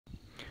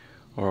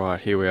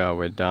Alright, here we are,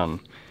 we're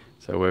done.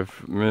 So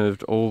we've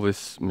moved all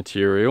this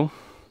material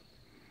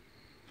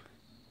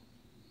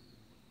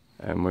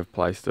and we've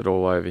placed it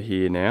all over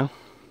here now.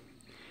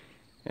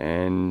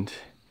 And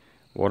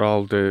what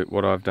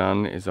I've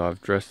done is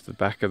I've dressed the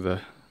back of the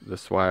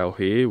swale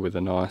here with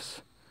a nice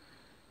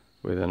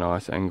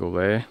angle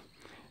there,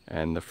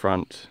 and the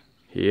front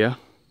here,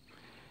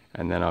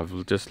 and then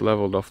I've just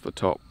leveled off the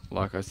top.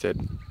 Like I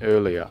said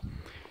earlier,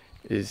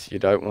 is you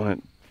don't want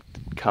it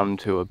to come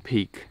to a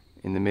peak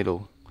in the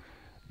middle.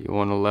 You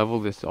want to level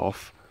this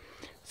off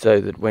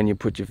so that when you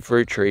put your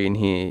fruit tree in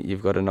here,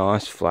 you've got a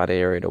nice flat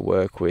area to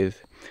work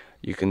with.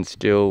 You can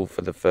still,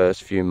 for the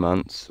first few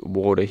months,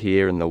 water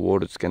here, and the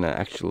water's going to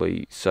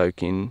actually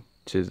soak in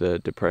to the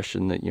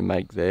depression that you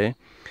make there.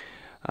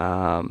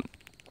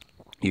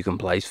 You can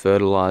place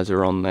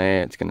fertilizer on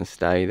there, it's going to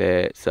stay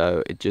there.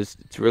 So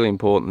it's really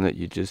important that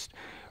you just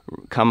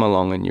come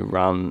along and you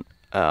run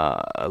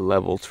a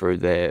level through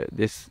there.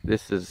 This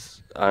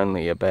is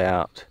only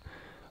about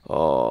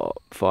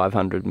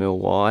 500 mil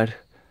wide.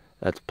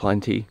 That's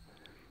plenty,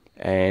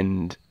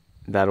 and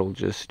that'll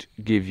just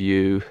give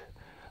you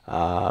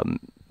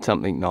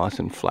something nice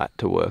and flat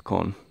to work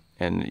on,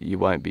 and you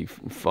won't be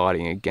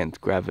fighting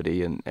against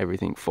gravity and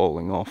everything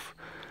falling off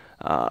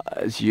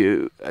as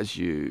you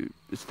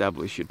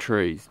establish your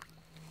trees.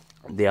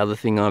 The other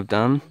thing I've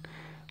done,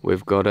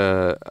 we've got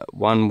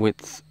one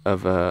width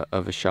of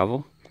a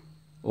shovel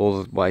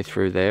all the way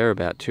through there,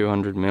 about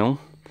 200 mil,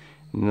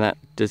 and that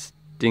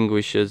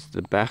distinguishes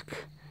the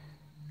back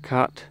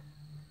cut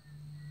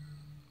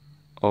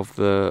of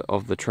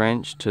the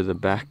trench to the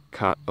back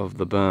cut of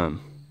the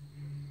berm.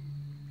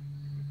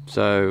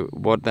 So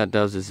what that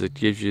does is it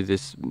gives you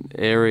this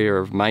area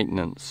of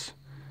maintenance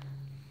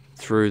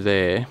through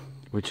there,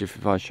 which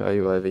if I show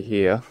you over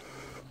here,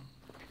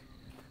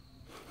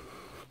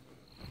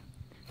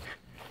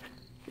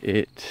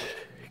 it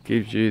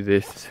gives you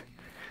this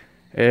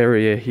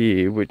area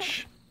here,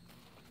 which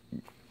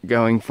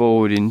going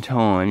forward in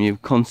time,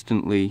 you've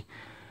constantly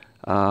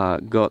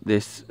got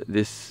this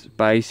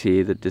space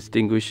here that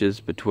distinguishes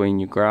between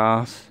your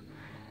grass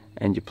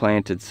and your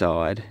planted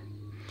side,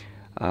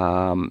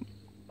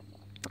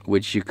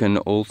 which you can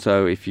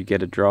also, if you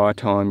get a dry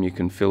time, you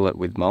can fill it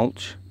with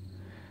mulch,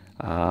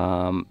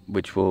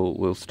 which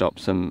will stop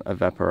some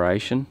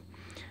evaporation.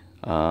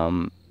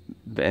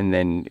 And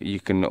then you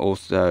can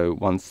also,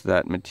 once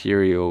that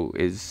material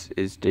is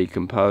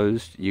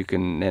decomposed, you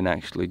can then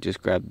actually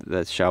just grab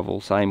the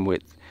shovel, same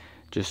width,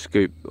 just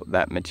scoop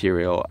that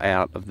material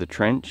out of the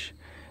trench,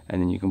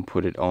 and then you can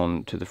put it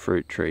on to the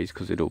fruit trees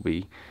because it'll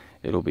be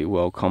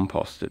well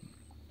composted.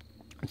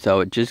 So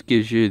it just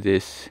gives you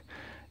this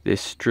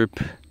strip,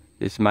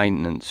 this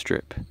maintenance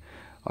strip.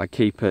 I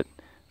keep it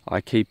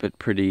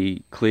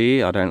pretty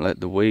clear. I don't let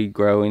the weed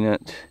grow in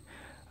it,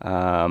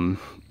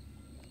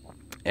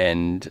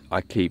 and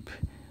I keep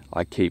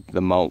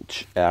the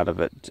mulch out of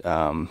it,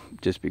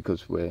 just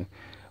because we're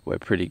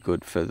pretty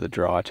good for the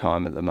dry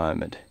time at the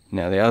moment.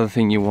 Now the other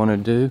thing you want to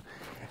do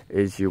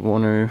is you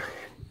want to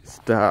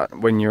start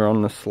when you're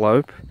on the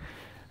slope,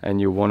 and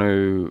you want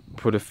to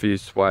put a few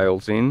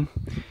swales in,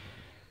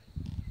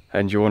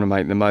 and you want to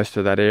make the most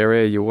of that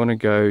area. You want to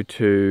go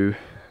to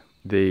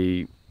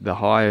the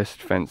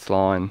highest fence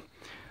line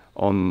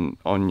on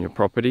your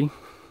property,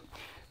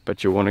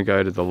 but you want to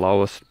go to the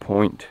lowest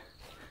point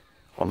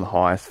on the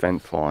highest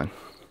fence line.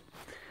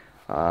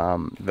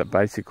 That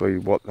basically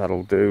what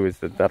that'll do is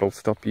that'll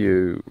stop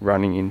you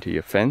running into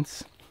your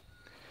fence.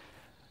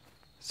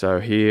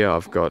 So here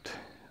I've got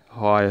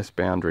highest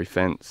boundary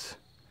fence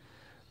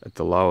at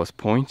the lowest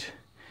point,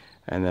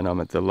 and then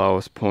I'm at the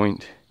lowest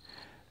point.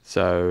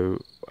 So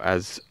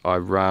as I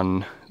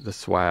run the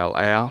swale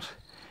out,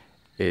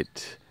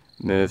 it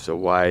moves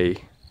away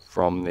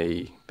from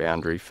the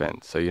boundary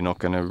fence. So you're not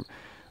going to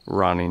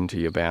run into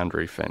your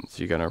boundary fence,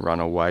 you're going to run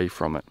away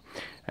from it.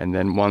 And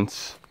then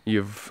once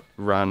you've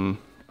run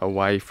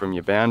away from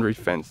your boundary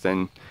fence,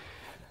 then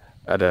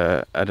at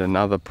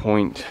another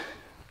point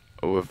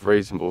with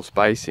reasonable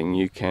spacing,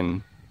 you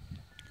can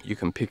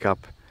pick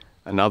up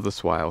another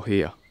swale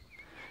here,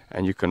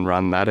 and you can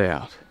run that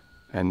out,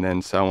 and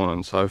then so on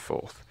and so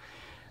forth,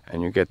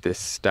 and you get this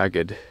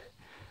staggered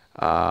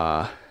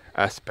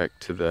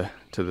aspect to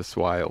the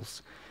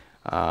swales,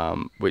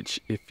 which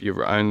if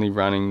you're only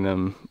running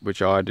them,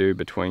 which I do,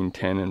 between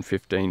 10 and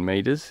 15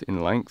 meters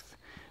in length,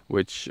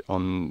 which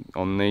on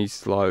these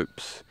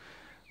slopes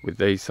with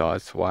these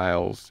size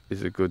swales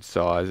is a good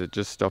size. It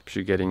just stops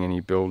you getting any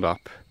build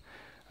up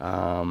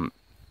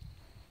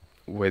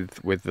with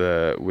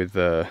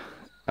the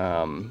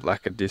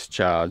lack of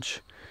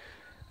discharge.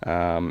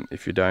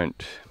 If you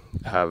don't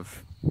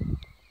have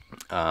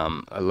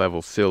a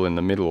level sill in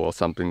the middle or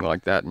something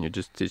like that, and you're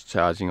just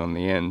discharging on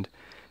the end,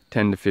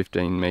 10 to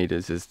 15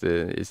 meters is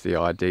the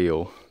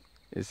ideal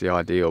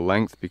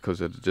length,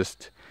 because it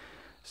just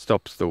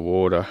stops the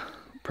water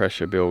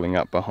pressure building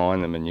up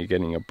behind them, and you're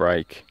getting a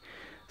break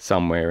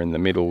somewhere in the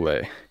middle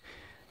there,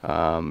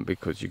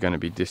 because you're going to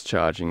be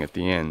discharging at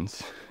the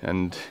ends,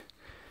 and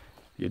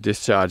you're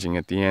discharging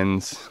at the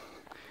ends,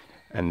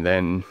 and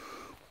then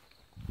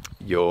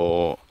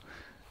your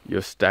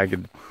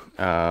staggered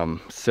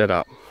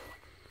setup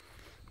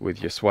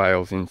with your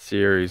swales in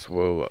series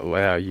will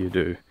allow you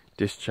to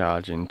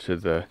discharge into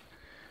the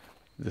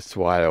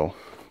swale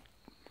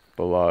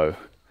below,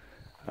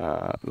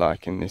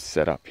 like in this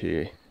setup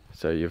here.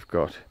 So you've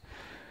got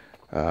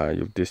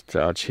you'll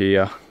discharge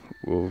here,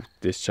 will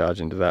discharge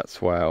into that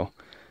swale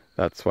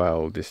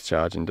will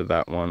discharge into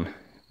that one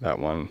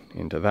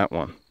into that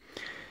one.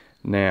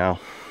 Now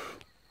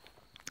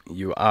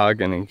you are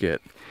going to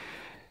get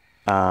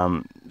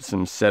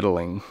some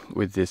settling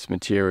with this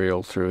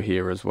material through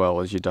here, as well,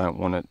 as you don't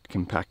want it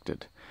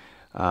compacted.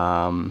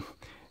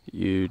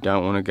 You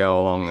don't want to go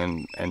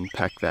along and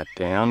pack that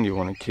down. You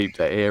want to keep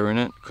the air in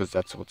it, because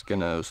that's what's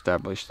going to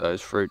establish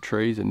those fruit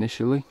trees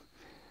initially.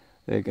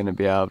 They're going to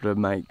be able to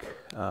make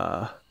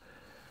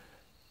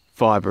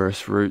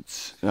fibrous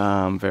roots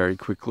very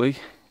quickly,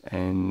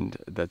 and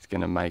that's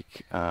going to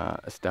make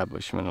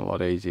establishment a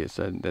lot easier.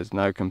 So there's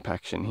no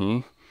compaction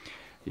here.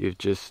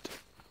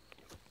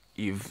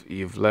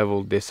 You've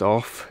leveled this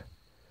off,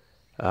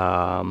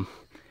 and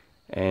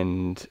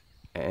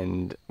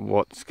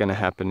what's going to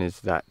happen is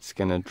that's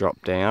going to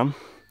drop down.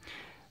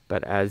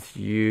 But as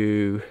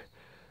you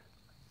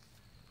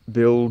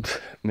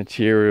build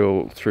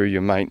material through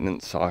your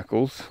maintenance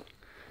cycles,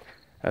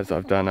 as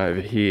I've done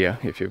over here,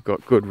 if you've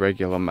got good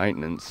regular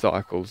maintenance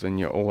cycles and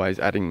you're always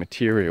adding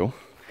material,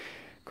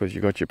 because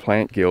you've got your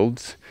plant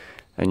guilds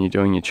and you're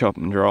doing your chop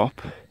and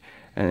drop,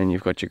 and then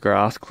you've got your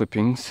grass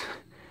clippings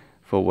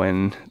for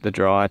when the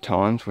drier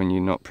times, when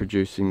you're not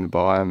producing the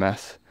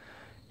biomass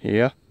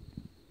here,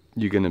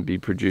 you're going to be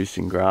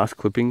producing grass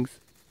clippings.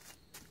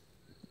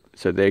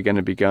 So they're going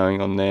to be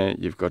going on there.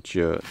 You've got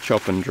your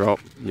chop and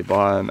drop, your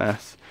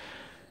biomass.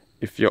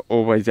 If you're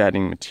always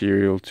adding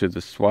material to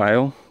the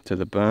swale, to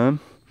the berm,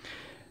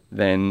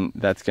 then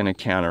that's going to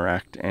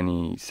counteract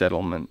any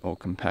settlement or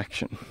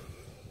compaction.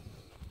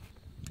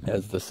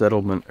 As the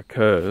settlement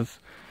occurs,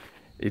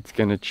 it's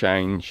going to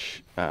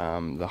change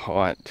the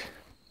height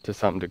to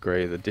some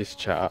degree of the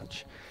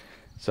discharge.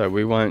 So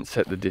we won't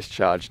set the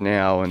discharge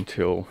now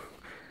until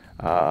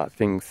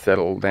things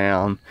settle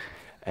down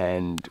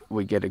and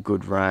we get a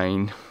good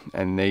rain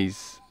and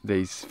these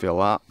fill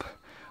up.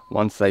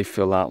 Once they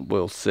fill up,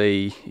 we'll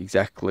see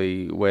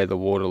exactly where the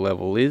water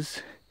level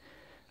is.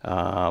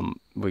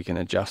 We can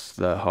adjust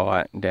the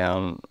height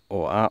down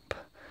or up,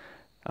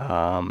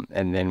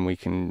 and then we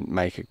can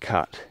make a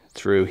cut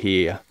through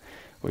here.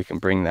 We can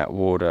bring that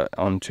water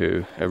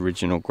onto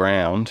original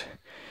ground,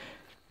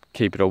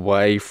 keep it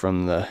away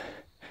from the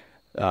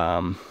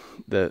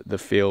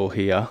fill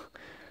here,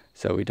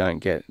 so we don't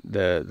get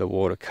the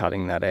water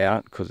cutting that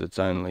out, because it's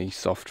only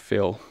soft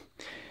fill.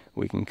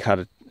 We can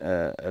cut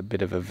a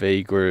bit of a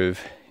V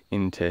groove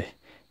into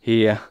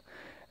here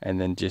and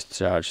then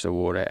discharge the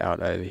water out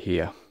over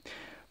here.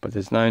 But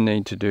there's no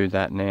need to do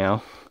that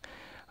now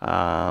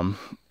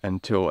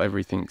until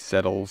everything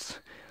settles.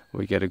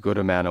 We get a good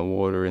amount of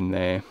water in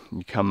there.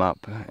 You come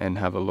up and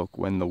have a look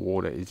when the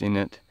water is in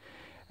it,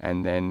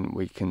 and then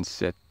we can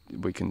set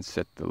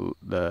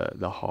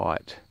the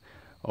height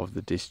of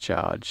the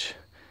discharge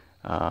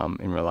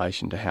in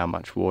relation to how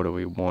much water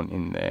we want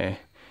in there,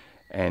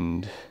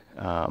 and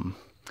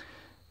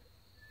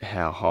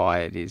how high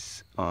it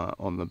is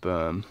on the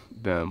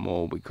berm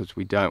wall, because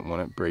we don't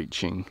want it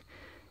breaching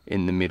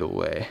in the middle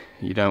there.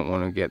 You don't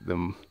want to get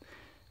them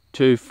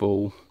too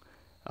full,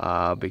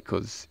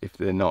 because if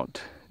they're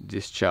not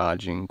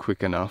discharging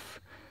quick enough,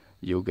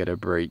 you'll get a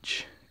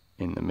breach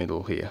in the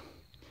middle here.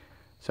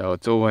 So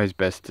it's always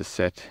best to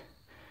set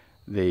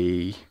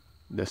the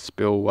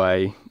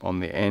spillway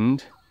on the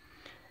end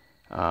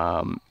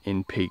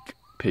in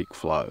peak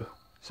flow.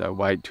 So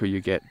wait till you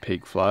get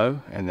peak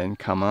flow and then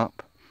come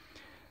up,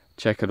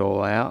 check it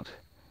all out,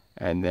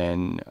 and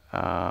then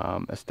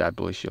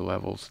establish your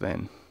levels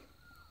then.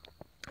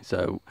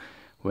 So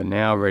we're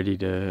now ready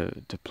to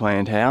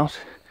plant out.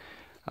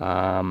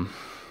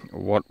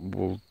 What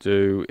we'll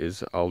do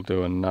is I'll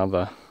do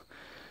another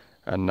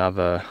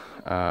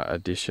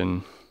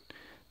addition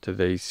to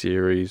these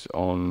series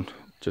on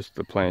just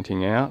the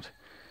planting out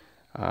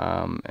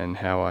and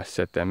how I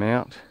set them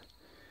out.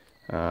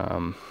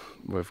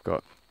 We've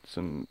got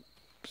some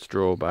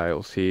straw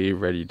bales here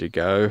ready to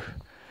go,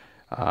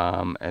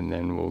 and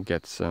then we'll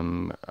get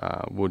some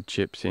wood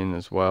chips in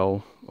as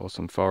well, or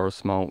some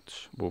forest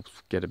mulch. We'll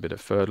get a bit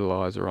of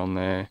fertilizer on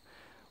there.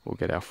 We'll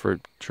get our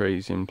fruit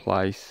trees in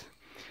place,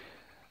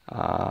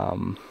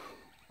 and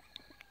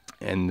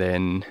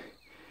then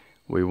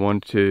we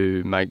want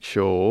to make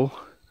sure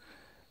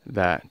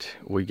that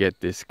we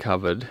get this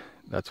covered.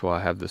 That's why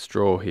I have the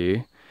straw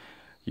here.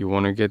 You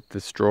want to get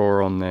the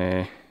straw on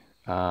there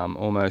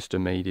almost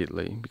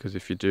immediately, because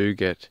if you do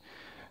get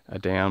a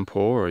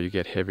downpour or you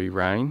get heavy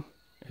rain,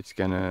 it's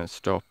going to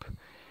stop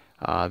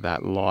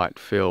that light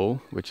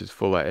fill, which is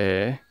full of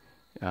air,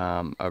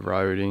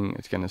 eroding.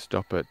 It's going to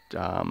stop it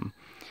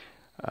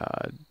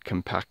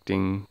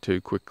compacting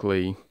too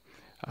quickly,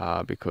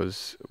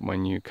 because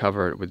when you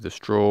cover it with the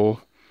straw,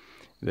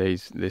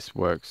 this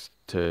works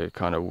to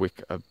kind of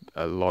wick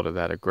a lot of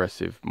that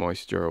aggressive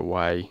moisture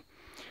away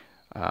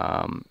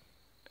and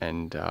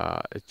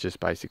it just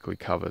basically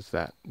covers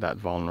that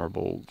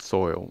vulnerable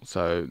soil.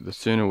 So the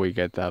sooner we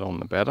get that on,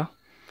 the better.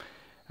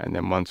 And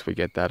then once we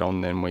get that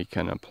on, then we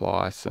can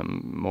apply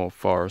some more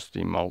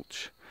foresty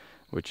mulch,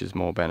 which is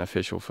more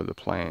beneficial for the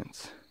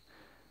plants.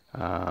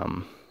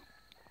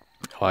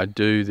 I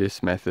do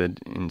this method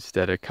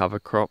instead of cover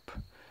crop.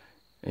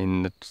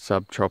 In the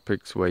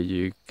subtropics, where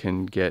you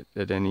can get,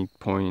 at any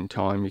point in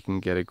time, you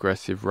can get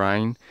aggressive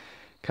rain,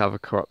 cover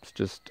crops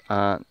just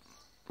aren't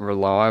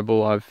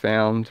reliable, I've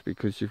found,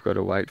 because you've got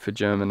to wait for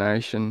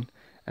germination,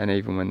 and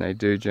even when they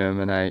do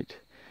germinate,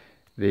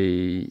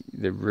 the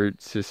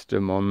root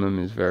system on them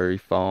is very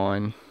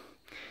fine,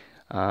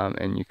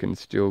 and you can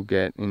still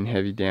get, in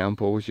heavy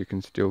downpours, you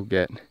can still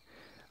get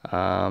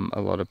a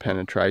lot of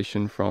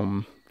penetration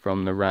from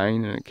the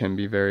rain, and it can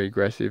be very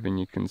aggressive, and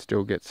you can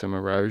still get some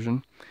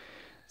erosion.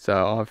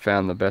 So I've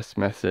found the best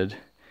method,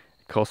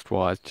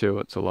 cost-wise too.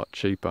 It's a lot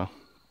cheaper.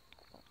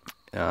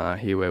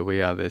 Here where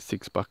we are, there's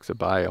 $6 a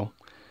bale,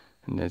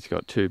 and there's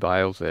got 2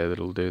 bales there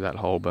that'll do that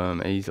whole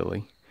berm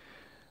easily.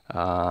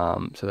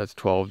 So that's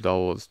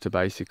 $12 to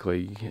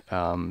basically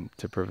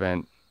to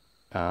prevent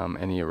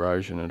any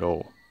erosion at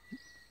all.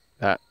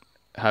 That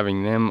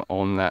having them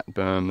on that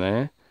berm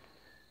there,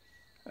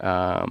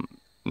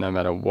 no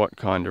matter what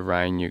kind of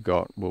rain you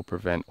got, will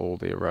prevent all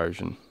the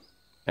erosion,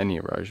 any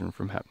erosion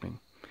from happening.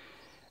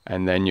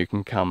 And then you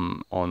can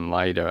come on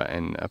later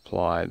and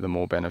apply the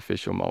more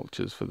beneficial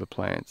mulches for the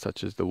plants,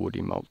 such as the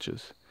woody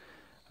mulches.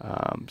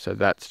 So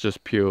that's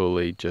just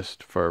purely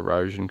just for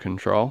erosion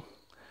control.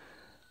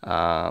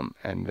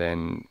 And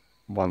then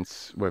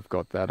once we've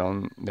got that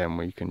on, then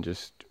we can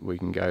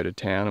go to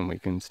town and we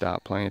can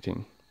start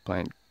planting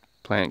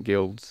plant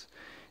guilds.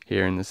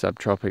 Here in the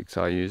subtropics,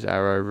 I use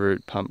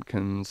arrowroot,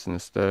 pumpkins,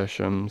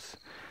 nasturtiums.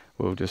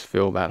 We'll just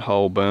fill that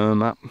whole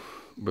berm up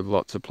with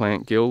lots of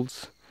plant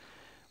guilds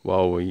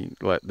while we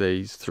let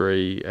these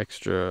 3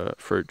 extra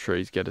fruit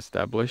trees get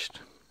established,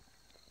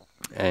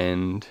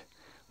 and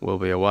we'll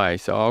be away.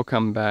 So I'll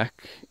come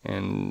back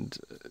and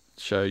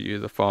show you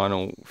the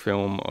final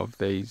film of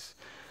these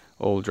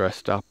all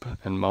dressed up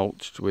and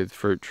mulched with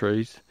fruit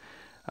trees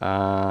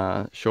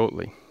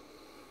shortly.